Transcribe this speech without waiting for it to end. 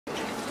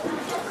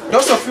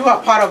Those of you who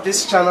are part of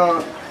this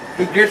channel,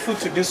 be grateful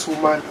to this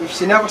woman. If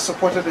she never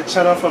supported the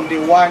channel from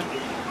day one,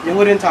 you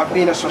wouldn't have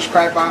been a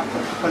subscriber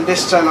on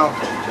this channel.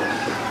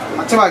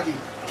 Atimagi,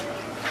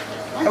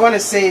 I want to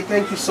say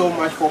thank you so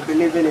much for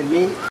believing in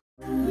me.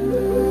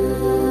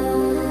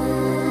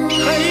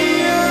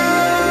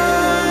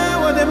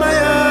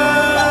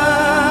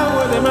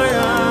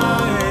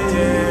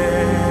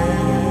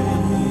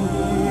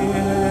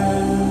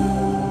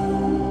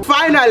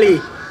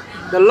 Finally,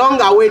 the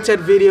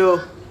long-awaited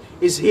video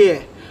is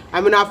here. I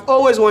mean, I've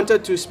always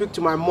wanted to speak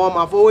to my mom.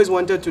 I've always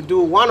wanted to do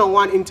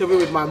one-on-one interview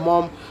with my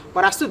mom,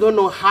 but I still don't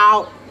know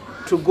how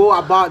to go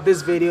about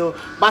this video.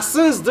 But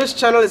since this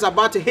channel is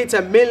about to hit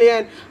 1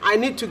 million, I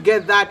need to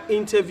get that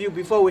interview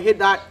before we hit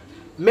that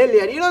 1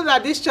 million. You know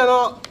that this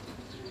channel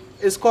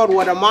is called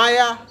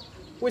WODEMAYA,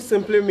 which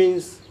simply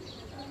means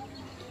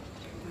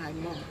my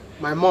mom.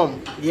 My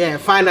mom. Yeah,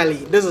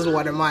 finally, this is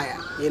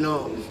WODEMAYA. You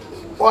know,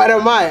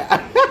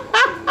 WODEMAYA.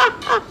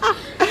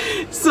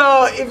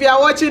 So if you are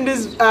watching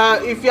this,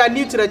 if you are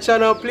new to the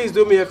channel, please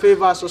do me a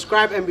favor,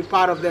 subscribe and be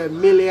part of the 1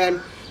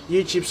 million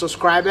YouTube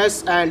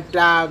subscribers. And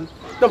don't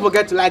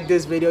forget to like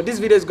this video. This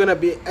video is going to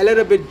be a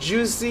little bit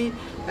juicy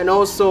and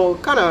also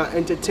kind of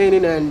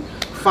entertaining and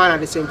fun at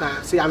the same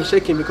time. See, I'm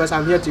shaking because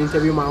I'm here to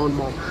interview my own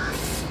mom.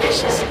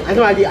 I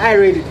know I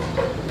read it.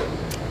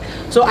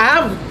 So I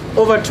have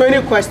over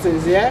 20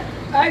 questions, yeah?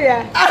 Oh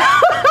yeah.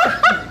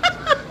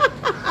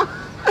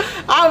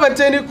 I have over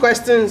 20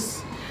 questions.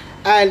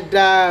 And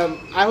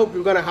I hope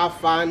you're gonna have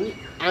fun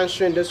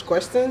answering those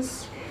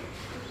questions.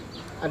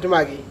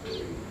 Atumagi,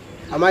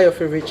 am I your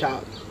favorite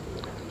child?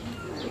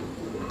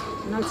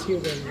 Not you,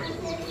 baby.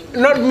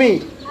 Not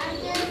me.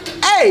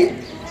 Hey,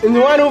 in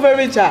the one who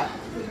favorite child.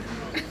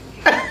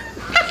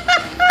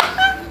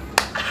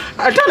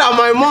 I thought I'm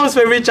my mom's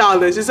favorite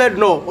child. She said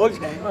no.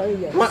 Okay. Oh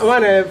yes.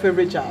 One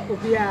favorite child.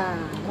 Obia,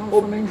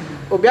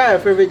 Obia, your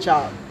favorite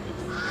child.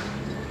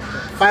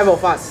 5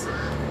 of us.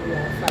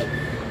 Yeah,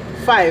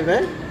 5. 5,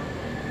 eh?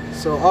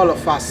 So all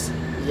of us,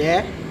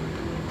 yeah?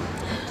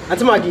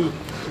 Atimagi,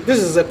 this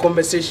is a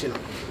conversation.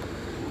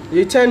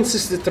 You turned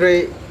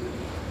 63,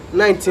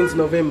 19th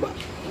November.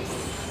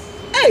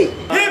 Hey!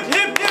 Hip,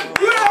 hip, hip,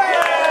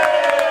 yeah!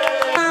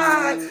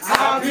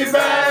 Happy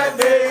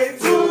birthday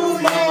to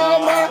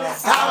Mama!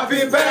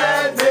 Happy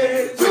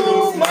birthday to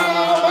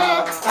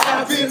Mama!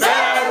 Happy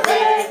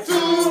birthday to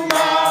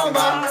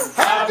Mama!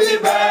 Happy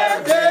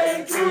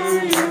birthday to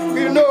you!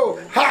 You know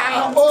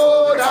how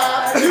old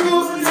are you?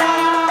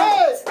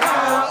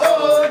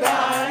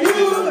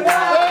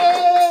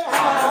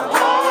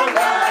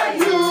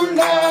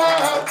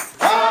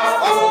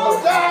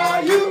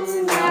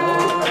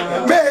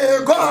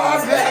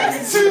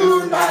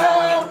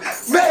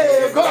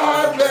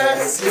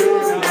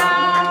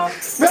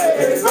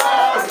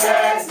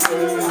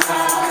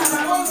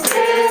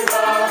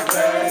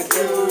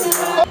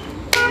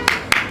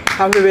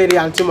 Happy birthday,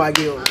 Auntie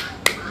Maggie.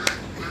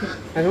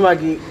 Auntie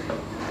Maggie,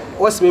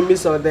 what's me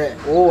miss out there?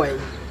 Oh, why?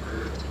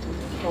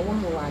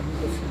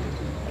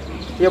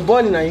 You're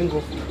born in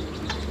Ahingofi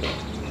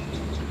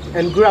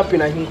and grew up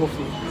in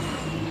Ahingofi.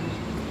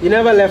 You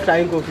never left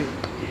Ahingofi.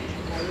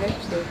 I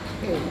left it.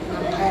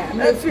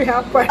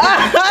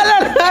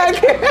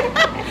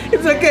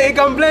 It's okay. You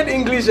can blend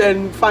English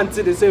and fancy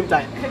at the same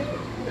time.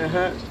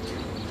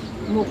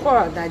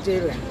 Mukora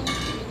Nigeria.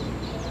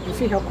 You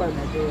see how called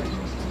Nigeria.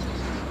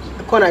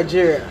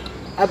 Nigeria.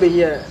 I've been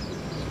here.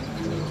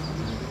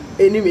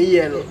 Any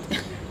year,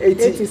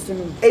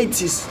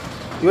 80s.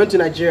 You went to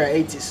Nigeria,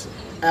 80s.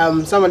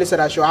 Somebody said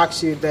I should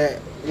ask you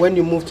that when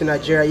you moved to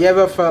Nigeria, you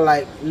ever felt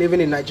like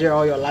living in Nigeria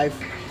all your life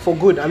for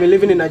good? I mean,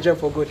 living in Nigeria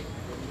for good.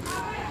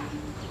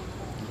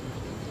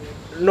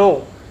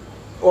 No.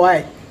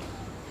 Why?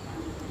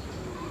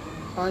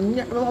 When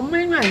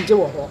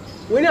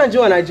you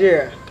enjoy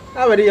Nigeria,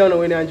 how about you know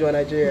when you enjoy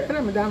Nigeria?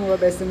 I'm down with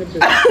best in the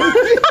business.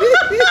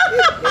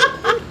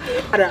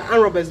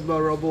 I'm Robert's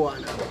Robo.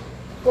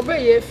 Over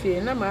here,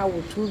 and I'm out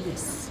with 2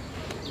 weeks.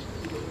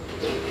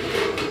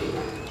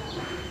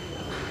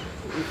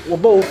 We're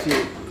both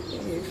here.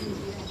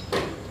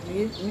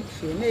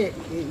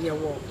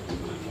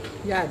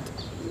 Yard.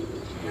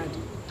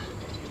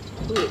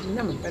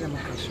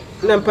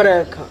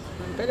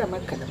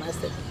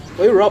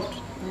 Were you robbed?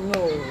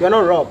 No. You're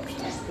not robbed.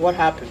 What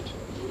happened?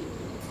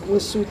 We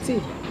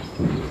Suti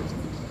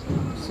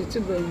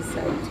go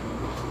inside.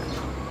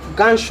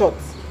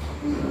 Gunshots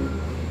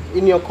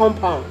in your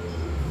compound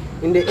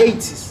in the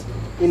 80s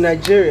in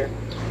Nigeria.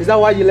 Is that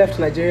why you left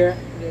Nigeria?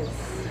 Yes.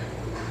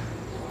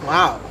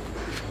 Wow.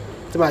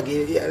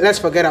 Let's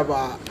forget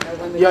about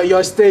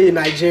your stay in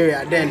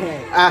Nigeria then.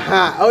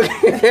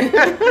 Okay.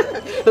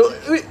 So,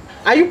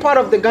 are you part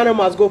of the Ghana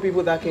Must Go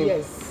people that came?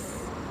 Yes.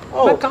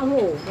 Oh.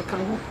 Makanho.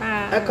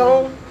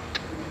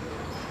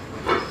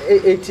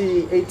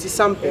 80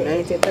 something,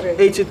 83.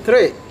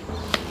 83.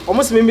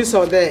 Almost made me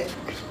so there.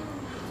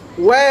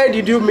 Where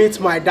did you meet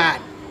my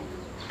dad?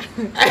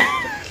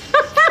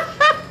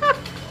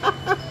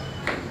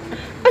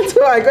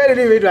 So I got to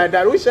meet my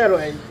dad. Which shadow?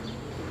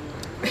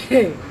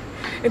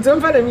 It's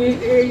on for the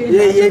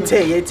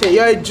Yeah,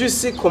 you're a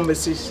juicy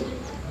conversation.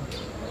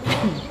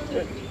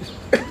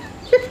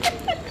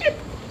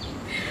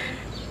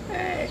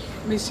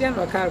 Mission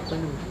or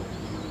Carpano.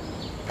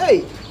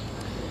 Hey,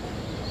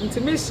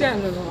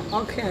 Intimation,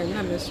 okay,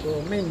 I'm Miss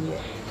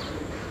Romania.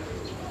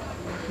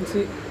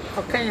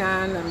 Okay,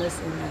 I'm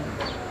missing.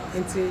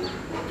 Into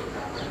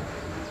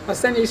a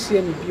sunny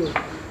shame of you.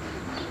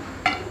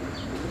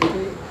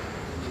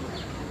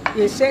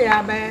 You say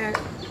I bear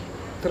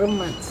 3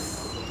 months.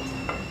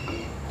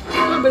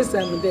 I'm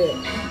there.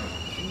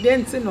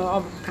 Dancing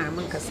or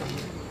Carmen Cassam.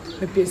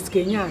 The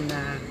Piscina.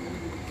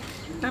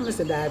 I'm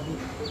Mr. Darby.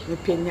 The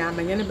Pinyam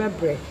and Yenaba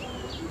bread.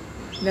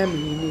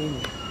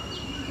 Name.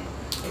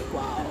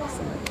 Wow.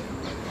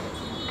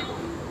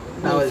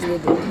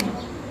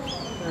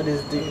 That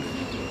is deep.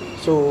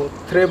 So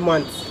 3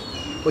 months.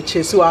 We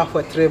chase you out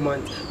for 3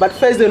 months. But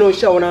first day no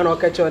show now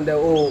catch on the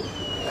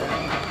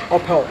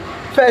uphill.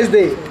 First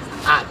day.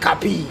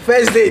 Copy.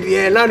 First day,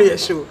 yeah, now your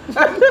show.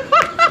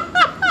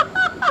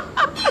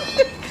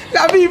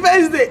 Copy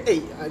first day.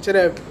 Hey, I should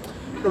have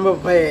remember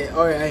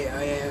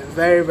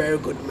very, very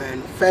good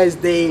man.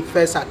 First day,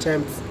 first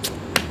attempt.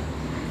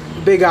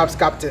 Big ups,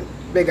 Captain.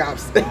 Big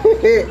ups.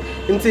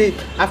 See,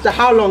 after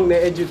how long they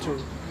edge you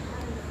through?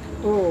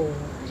 Oh,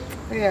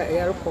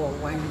 yeah, for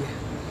 1 year.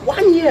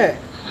 1 year?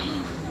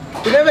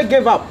 You never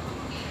gave up?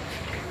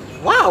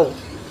 Wow.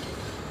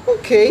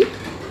 Okay.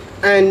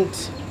 And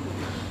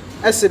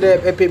I said,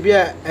 a baby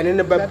and in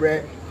the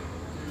bread.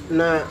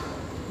 Nah,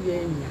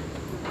 yeah.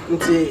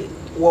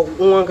 What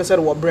one can say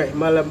what bread?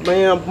 My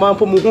mamma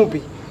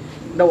muhubi.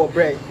 That was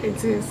bread.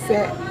 It is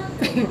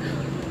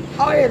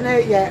oh,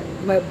 yeah,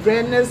 my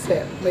brain is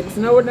but it's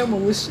no one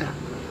moves.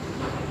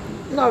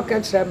 No,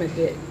 catch them a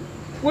day.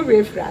 We'll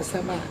be for us,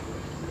 some. I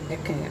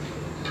can't.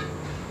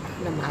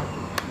 No,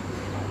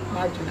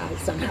 marginal,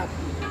 somehow.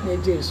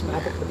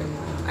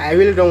 I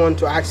really don't want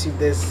to ask you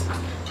this,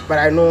 but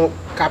I know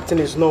Captain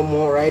is no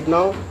more right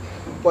now.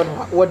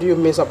 What do you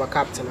miss about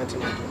Captain?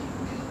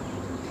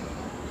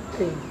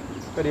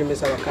 What do you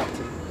miss about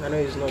Captain? I know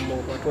he's no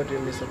more, but what do you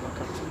miss about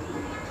Captain?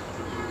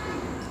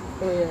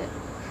 Oh yeah,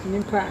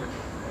 Nimpa.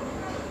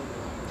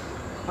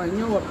 I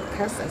know what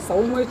Casa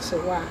so much.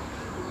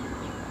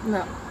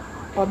 Now,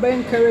 I'll be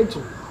encourage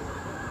you.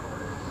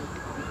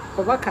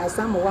 Over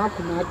Casa, I'm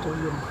welcome out to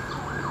you.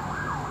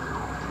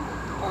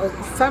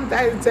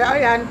 Sometimes say, oh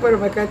yeah, I'm put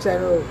my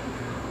catcher.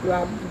 You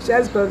are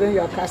just building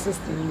your castles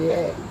in the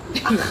air.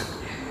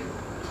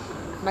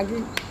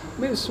 Maggie,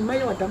 Miss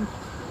May or them.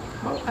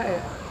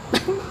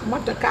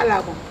 What a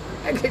color.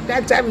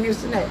 That time you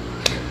snap.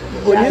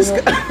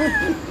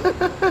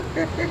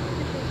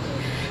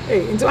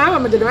 Hey, into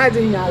I'm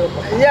dividing now.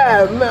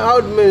 Yeah,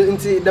 out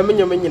into the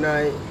minion.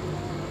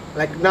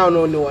 Like now,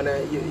 no one.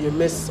 You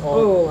miss all.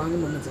 Oh, I'm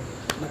not.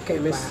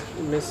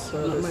 Miss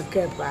my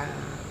cat.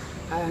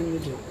 I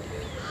need you.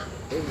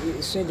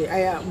 Sunday,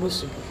 I am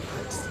Muslim.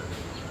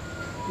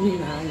 You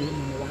know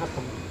what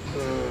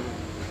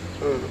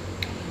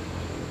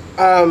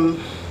happened.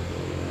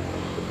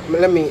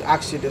 Let me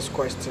ask you this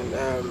question.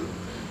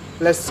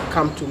 Let's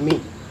come to me,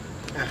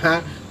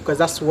 because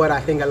that's what I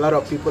think a lot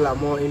of people are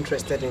more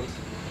interested in.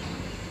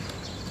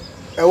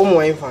 A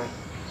woman infant.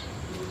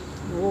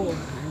 Oh,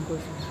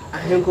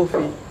 I'm going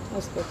free.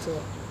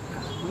 Hospital.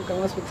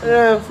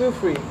 Hospital. Feel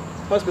free.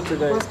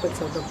 Hospital.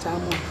 Hospital, Dr.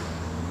 Amo.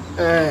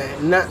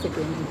 Not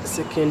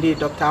secondary,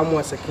 Dr.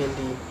 Amo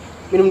secondary.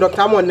 Minimum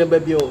Dr. Amo never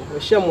be oh. We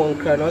share one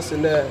cross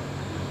in there.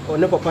 Or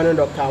never panel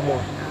Dr.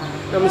 Amo.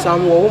 Let me say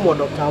I'm more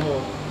Dr.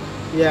 Amo.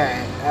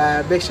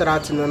 Yeah, big shout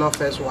out to the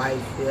first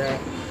wife. Yeah,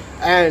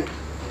 and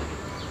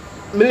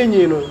million,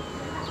 you know,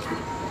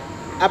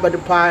 about the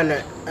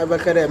partner,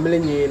 about the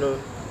million, you know.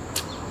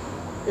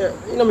 Yeah,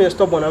 you know me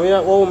stop on. I mean,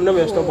 oh, no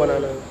me stop on.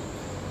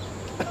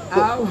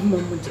 Ah,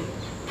 moment.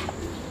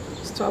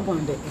 Stop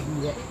on the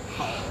end, yeah.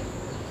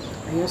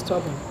 And you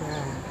stop on.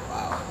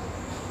 Wow.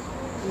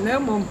 No,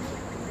 mom.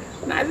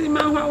 Not the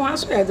man who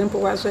was read and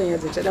for us saying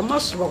the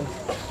most wrong.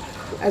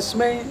 As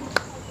may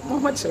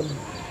much.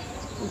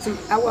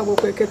 I will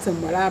quick at some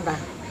maraba.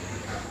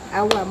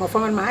 I will my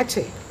phone match.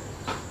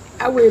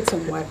 I wait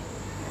somewhat.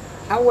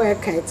 I wear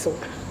cattle.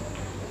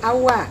 I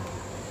wear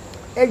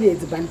a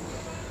gate band.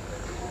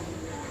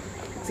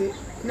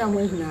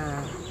 No,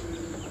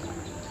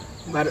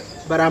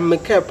 but I'm a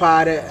care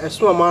party, a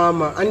small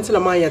mama, until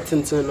I'm a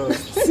tintin.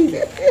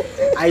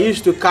 I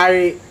used to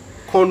carry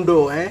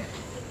condo,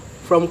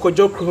 from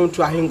Kojokru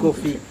to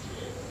Ahingofi.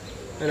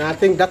 And I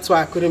think that's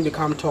why I couldn't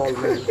become tall,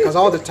 man. Because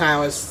all the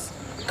time I was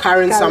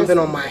carrying something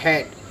on my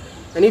head.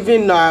 And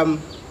even, you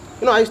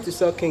know, I used to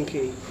sell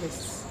kinky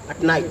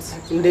at night,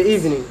 in the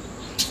evening.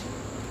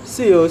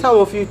 See, some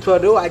of you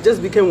thought, oh, I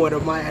just became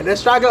WODEMAYA. The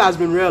struggle has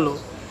been real.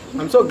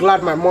 I'm so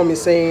glad my mom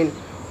is saying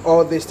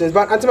all these things.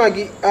 But Auntie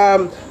Maggie,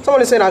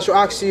 someone is saying I should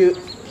ask you,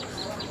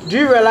 do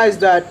you realize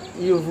that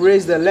you've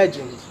raised a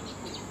legend?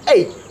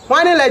 Hey,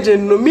 why a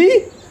legend? No,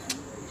 me?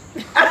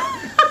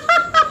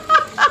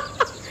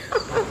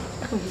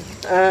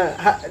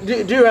 Do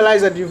you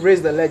realize that you've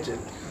raised a legend?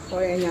 Oh,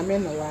 yeah, I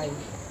mean, why?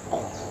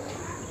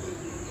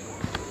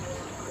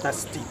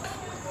 That's deep.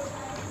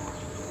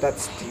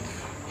 That's deep.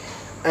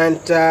 And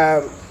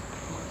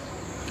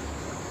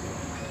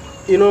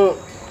you know,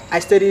 I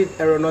studied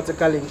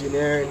aeronautical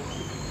engineering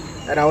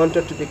and I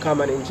wanted to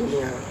become an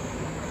engineer.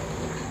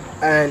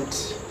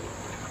 And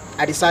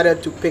I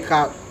decided to pick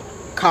up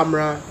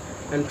camera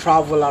and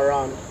travel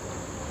around.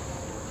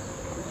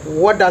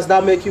 What does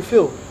that make you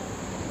feel?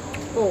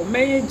 Oh,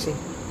 amazing.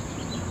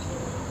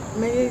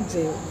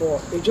 Amazing.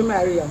 Oh,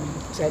 Ejumariam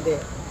said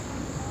there.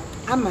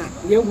 I'm a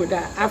young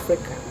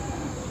Africa.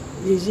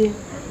 Yiji.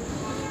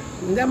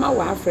 Ndama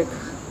wa Africa.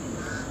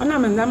 Ona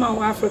ndama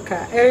wa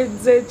Africa.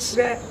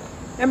 Ezetre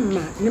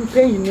Emma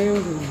nimpe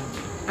yinehu.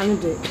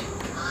 Ande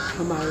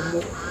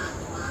amawo.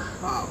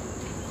 Wow.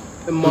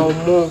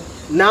 Maumo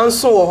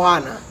nanso wo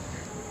hana.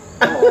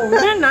 Oh,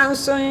 na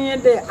nanso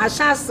yen de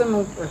ashase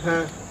no.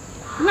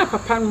 Na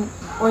papa no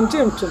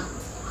onjemtum.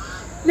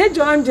 Ne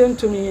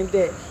onjemtum yen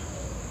de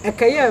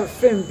ekaya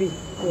film bi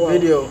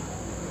video.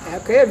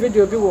 Ekaya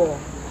video bi wo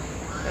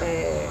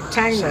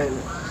China.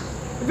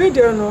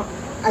 Video no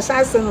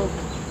ashase no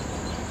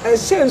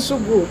sensu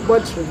bu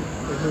bottle.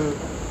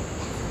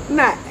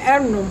 Na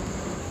enum.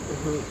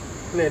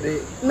 Na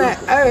de na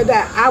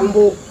da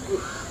abo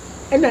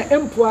na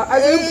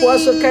empua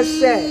so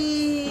kese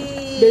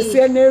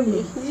besia na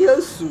enu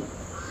yesu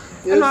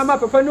na ama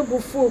papa no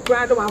bufu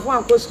kra de wan ho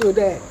akosto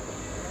de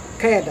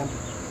kayedam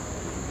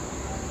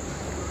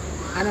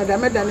ana da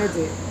meda ne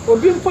de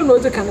obi mpo no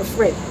de kan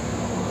frɛ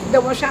de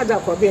wo hwa ada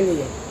ko be ne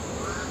ye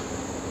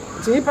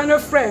ti pa no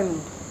frɛ no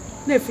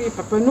na fi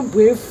papa no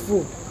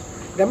buefu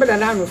da meda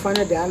na anu fa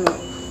ne de ano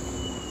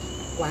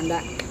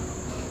wanda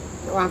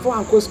wan ho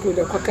akosto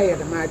de ko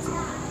kayedam adi.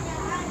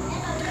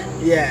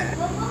 Yeah,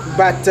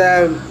 but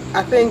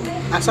I think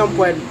at some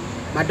point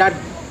my dad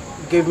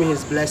gave me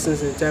his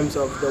blessings in terms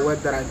of the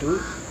work that I do,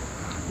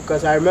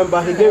 because I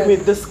remember he gave me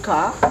this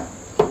car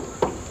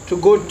to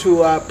go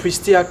to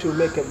Pristia to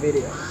make a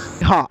video.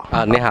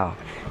 Ni hao.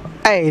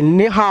 Hey,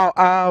 ni hao.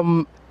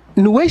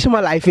 你为什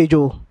么来非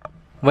洲？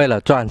为了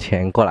赚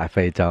钱过来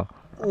非洲。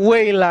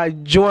为了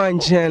赚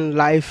钱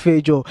来非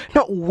洲。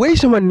那为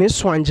什么你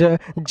选择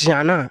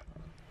加纳？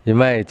因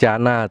为加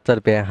纳这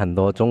边很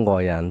多中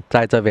国人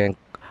在这边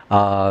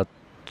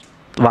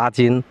挖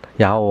金，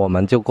然后我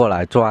们就过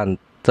来赚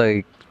这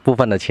一部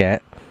分的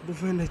钱。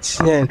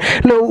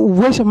那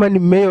为什么你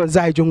没有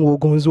在中国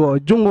工作？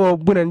中国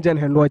不能挣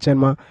很多钱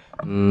吗？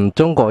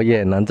中国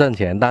也能挣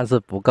钱，但是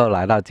不够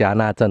来到加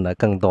纳挣得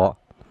更多。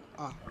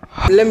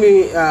Let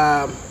me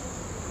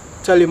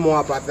tell you more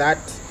about that.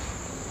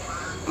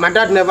 My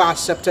dad never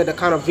accepted the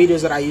kind of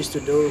videos that I used to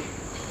do,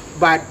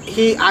 but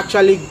he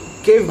actually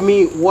gave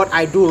me what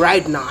I do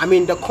right now. I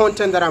mean, the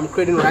content that I'm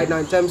creating right now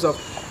in terms of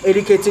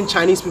educating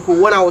Chinese people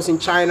when I was in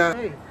China.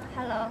 Hey.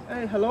 Hello.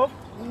 Hey, hello.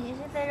 你是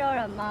非洲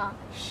人吗？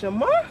什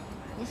么？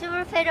你是不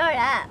是非洲人？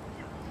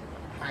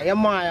哎呀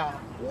妈呀！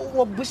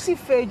我不是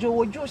非洲，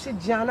我就是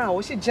加纳，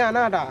我是加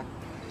拿大。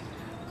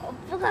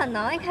不可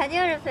能，你肯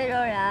定是非洲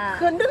人。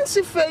肯定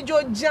是非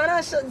洲，加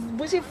纳是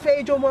不是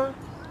非洲吗？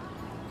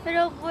非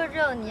洲不是只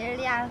有尼日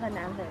利亚和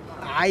南非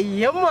吗？哎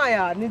呀妈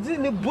呀，你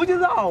不知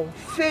道，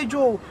非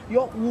洲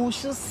有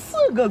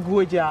54个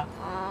国家。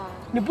啊。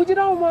你不知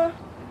道吗？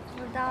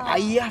不知道。哎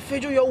呀，非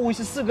洲有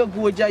54个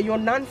国家，有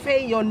南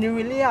非，有尼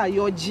日利亚，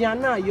有加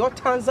纳，有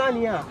坦桑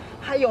尼亚，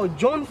还有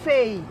中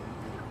非。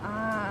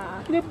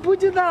啊。你不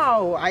知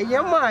道？哎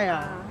呀妈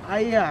呀！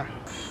哎呀。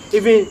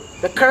Even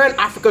the current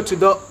Africa to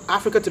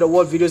the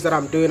world videos that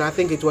I'm doing, I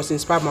think it was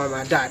inspired by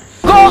my dad.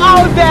 Go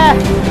out there,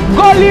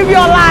 go live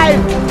your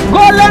life, go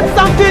learn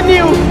something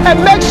new,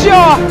 and make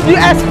sure you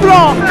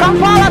explore.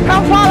 Kampala,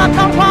 Kampala,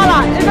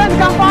 Kampala. Isn't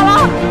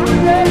Kampala?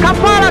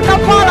 Kampala,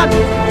 Kampala.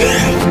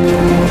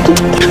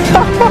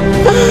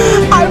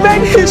 I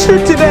made history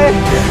today.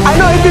 I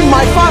know even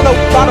my father was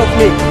proud of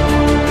me.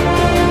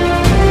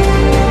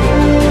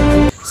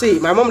 See,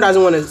 my mom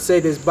doesn't want to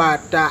say this,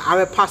 but I'm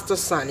a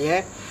pastor's son,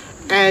 yeah?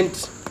 And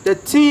the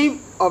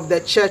theme of the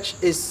church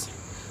is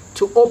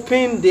to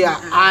open their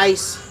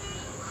eyes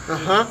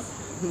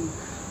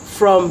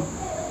from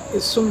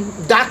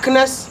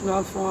darkness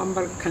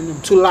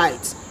to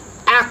light.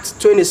 Acts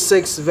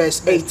 26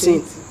 verse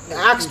 18.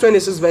 Acts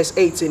 26 verse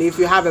 18. If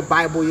you have a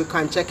Bible, you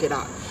can check it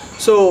out.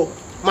 So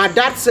my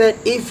dad said,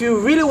 if you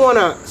really want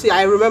to, see,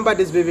 I remember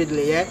this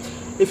vividly, yeah?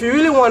 If you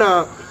really want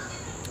to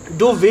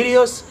do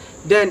videos,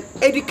 then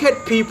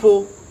educate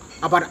people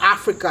about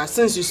Africa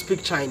since you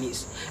speak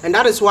Chinese. And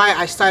that is why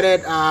I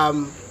started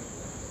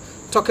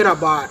talking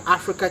about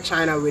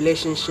Africa-China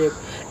relationship.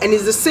 And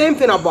it's the same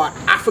thing about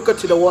Africa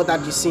to the world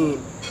that you're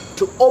seeing.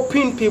 To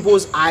open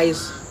people's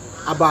eyes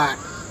about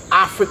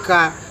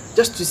Africa,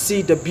 just to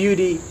see the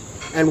beauty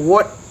and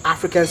what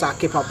Africans are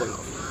capable of.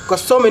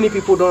 Because so many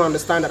people don't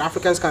understand that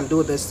Africans can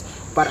do this.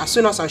 But as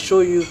soon as I show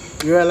you,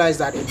 you realize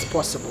that it's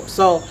possible.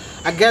 So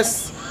I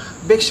guess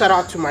big shout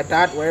out to my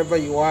dad, wherever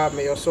you are.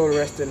 May your soul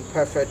rest in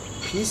perfect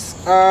peace.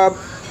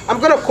 I'm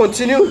gonna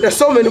continue. There's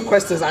so many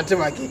questions, Auntie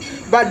Maggie.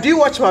 But do you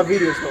watch my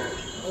videos though?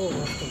 Oh, of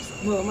course.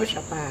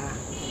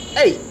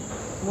 Hey.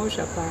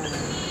 Moshapa.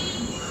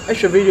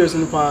 Extra videos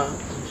in the power.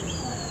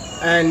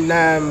 And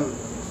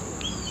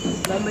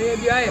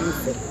maybe I am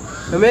fit.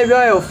 maybe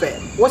I have fair.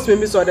 What's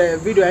maybe so the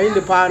video in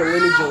the part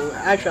when you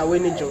actually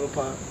when you jump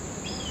part.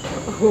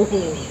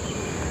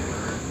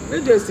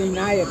 We just in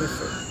I am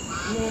fit.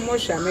 More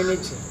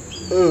shamanity.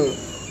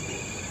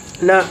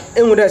 Now,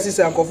 in with us is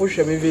uncle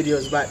show me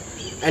videos, but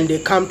and they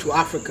come to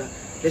Africa.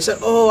 They said,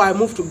 "Oh, I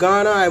moved to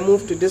Ghana. I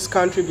moved to this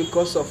country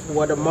because of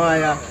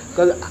WODEMAYA."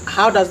 Because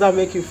how does that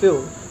make you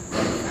feel?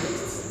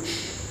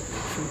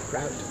 Feel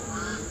proud.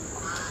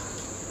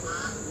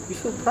 You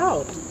feel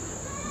proud.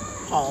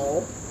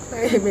 Oh.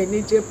 I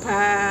need to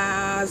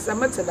pass. I'm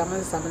not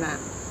telling Samana.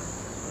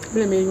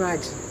 Blame you,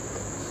 actually.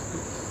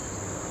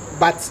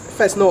 But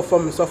first, no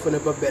from myself on the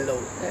below.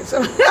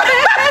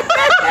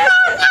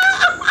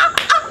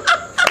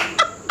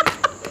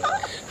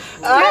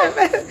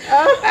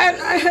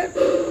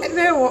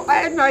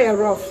 I know you're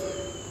rough.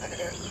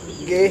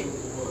 Okay.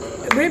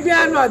 Maybe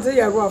I know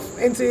you're rough.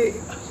 And see,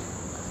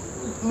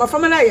 my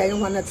family, you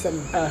want to tell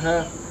me.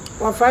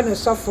 Well, find a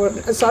soft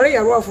sorry,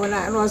 you're rough when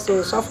I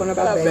also soften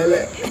about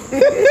belly.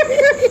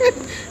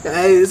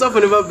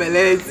 Soften about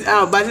belly.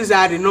 But this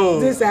I don't know.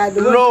 This I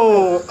don't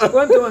know.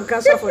 One to one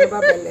can soften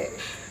about belly.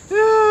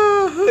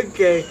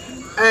 Okay.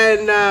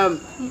 And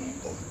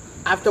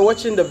after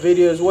watching the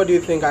videos, what do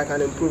you think I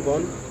can improve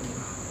on?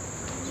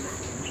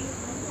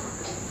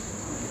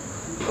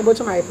 About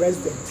to my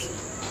president.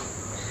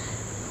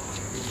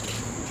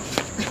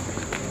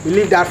 We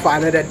leave that for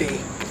another day.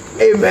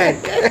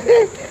 Amen.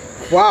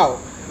 Wow.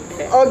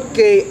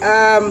 Okay.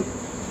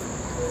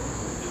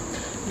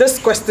 This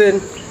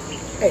question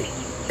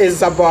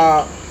is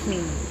about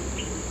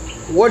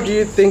what do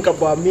you think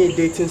about me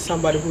dating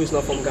somebody who is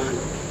not from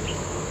Ghana?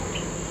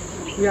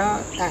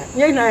 Yeah,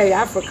 you know,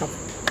 Africa.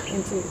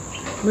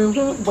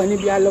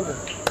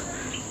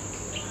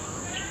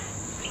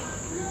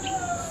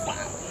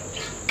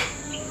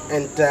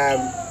 And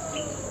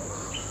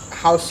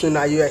how soon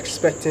are you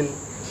expecting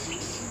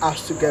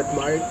us to get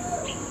married?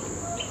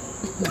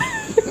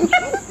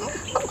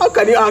 How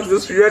can you ask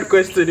this weird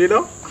question, you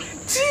know?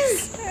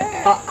 Jeez!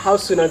 How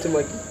soon, Auntie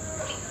Maggie?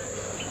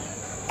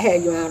 Hey,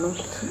 you know.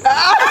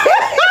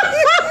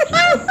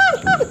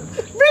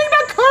 Bring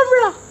the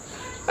camera!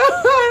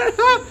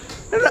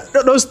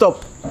 Don't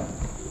stop.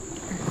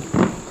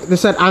 They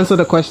said answer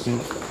the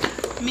question.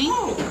 Me?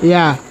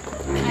 Yeah.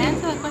 I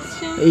answer the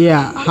question?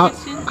 Yeah. What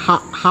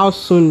How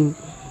soon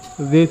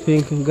do they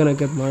think I'm gonna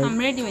get married? I'm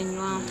ready when you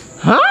are.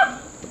 Huh?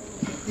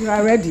 You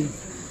are ready.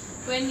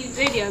 When you're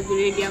ready, I'll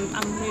be ready. I'm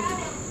ready.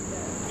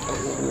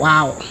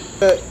 Wow.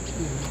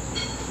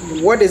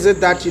 What is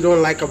it that you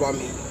don't like about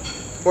me?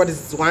 What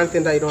is one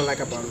thing that you don't like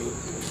about me?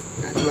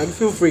 Like,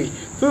 feel free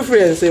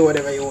and say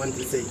whatever you want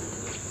to say.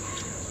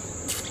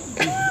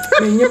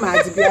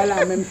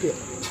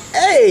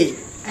 Hey!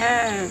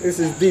 This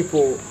is deep.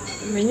 Oh.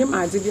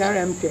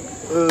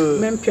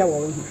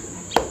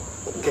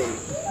 Okay.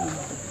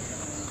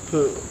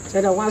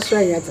 So the one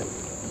straight yet.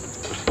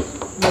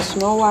 The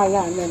small while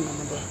and then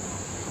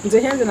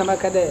the hands in a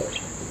macade.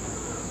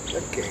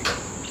 Okay.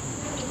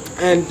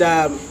 And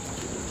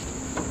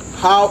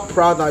how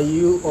proud are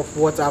you of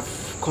what I've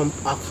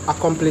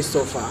accomplished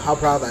so far? How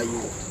proud are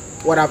you?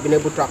 What I've been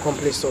able to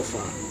accomplish so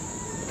far?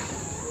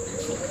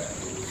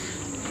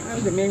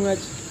 I'm the main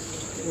watch.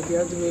 We'll be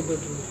able to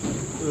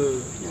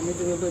do. I'm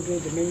able to do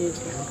the main.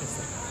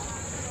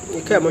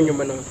 You can't on your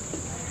man.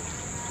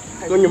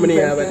 When you money,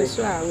 I would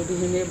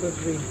be able to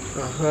drink.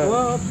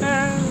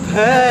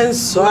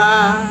 Penswa,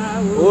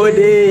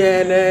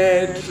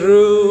 WODE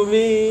through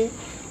me.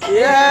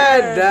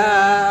 Yeah,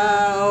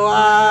 that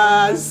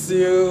was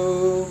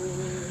you.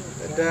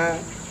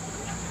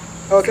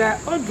 Okay,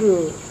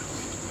 Odru.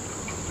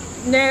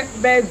 Ne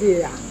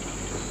baby.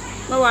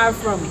 My wife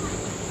from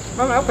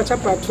Mama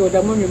Pachapa to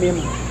the moon.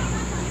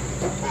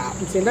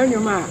 It's in your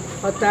ma,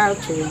 hotel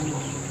to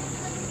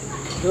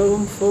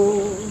room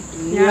for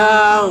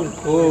young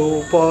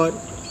pot.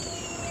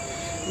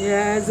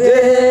 Yes,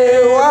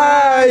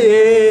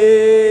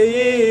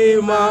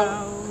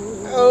 ma.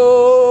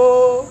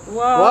 Oh,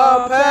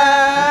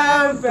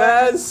 Wapam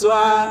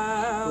Penswa,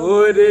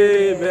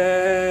 WODE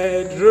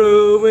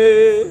bedroom.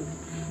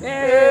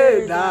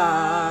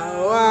 That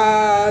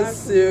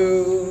was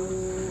you.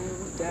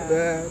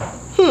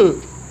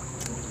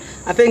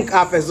 I think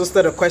I've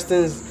exhausted the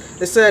questions.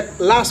 They said,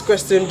 last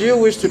question, do you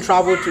wish to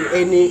travel to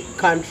any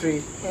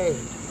country? Hey.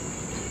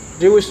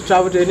 Do you wish to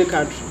travel to any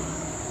country?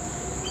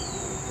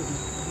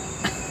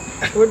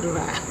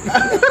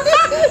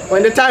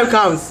 When the time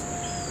comes,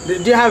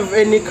 do you have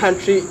any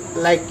country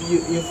like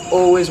you've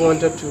always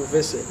wanted to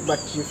visit, but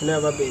you've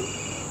never been?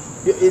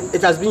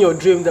 It has been your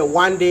dream that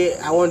one day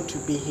I want to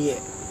be here.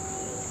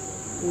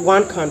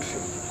 One country.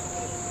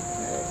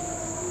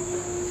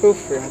 Feel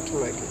free to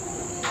make it.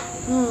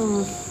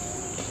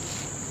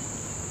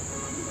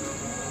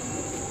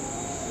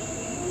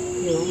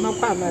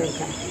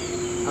 America.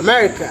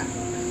 America.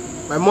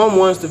 My mom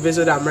wants to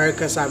visit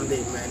America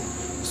someday, man.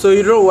 So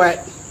you know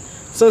what?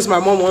 Since my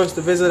mom wants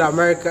to visit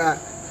America,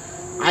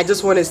 I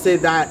just want to say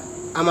that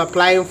I'm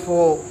applying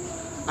for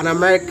an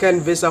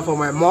American visa for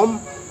my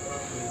mom.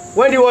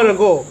 When do you want to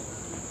go?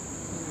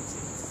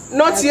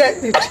 Not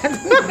yet.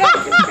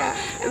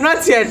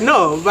 Not yet,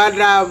 no. But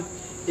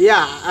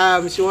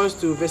yeah, she wants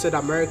to visit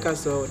America,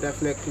 so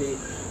definitely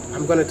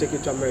I'm gonna take you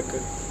to America.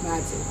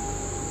 That's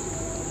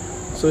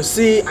it. So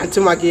see Auntie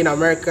Maggie in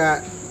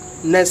America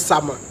next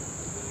summer.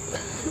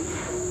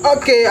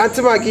 Okay,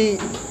 Auntie Maggie,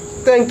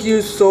 thank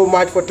you so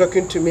much for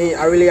talking to me.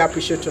 I really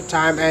appreciate your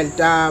time.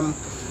 And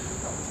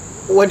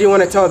what do you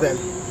want to tell them?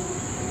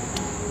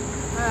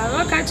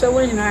 Look at your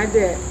way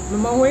there.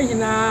 Mama way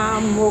na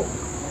mo.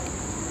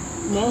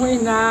 Mama way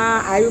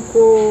na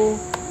ayuko.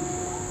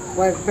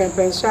 What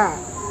pensha?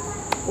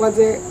 What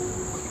the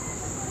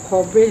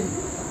Corbin?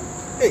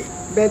 Hey,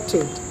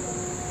 Betted.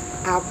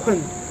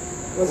 Akon.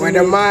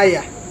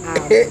 WODEMAYA.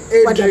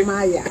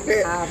 WODEMAYA.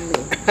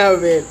 Amen.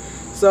 Amen.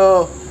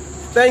 So,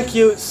 thank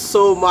you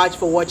so much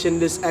for watching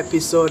this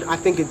episode. I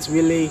think it's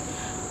really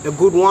a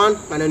good one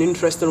and an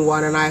interesting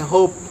one, and I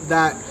hope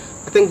that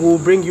we'll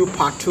bring you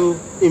part 2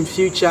 in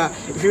future.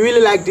 If you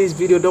really like this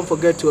video, don't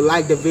forget to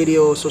like the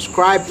video,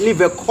 subscribe,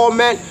 leave a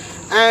comment,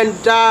 and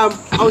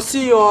I'll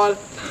see you all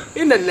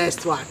in the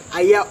next one.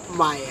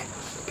 Maya.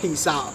 Peace out.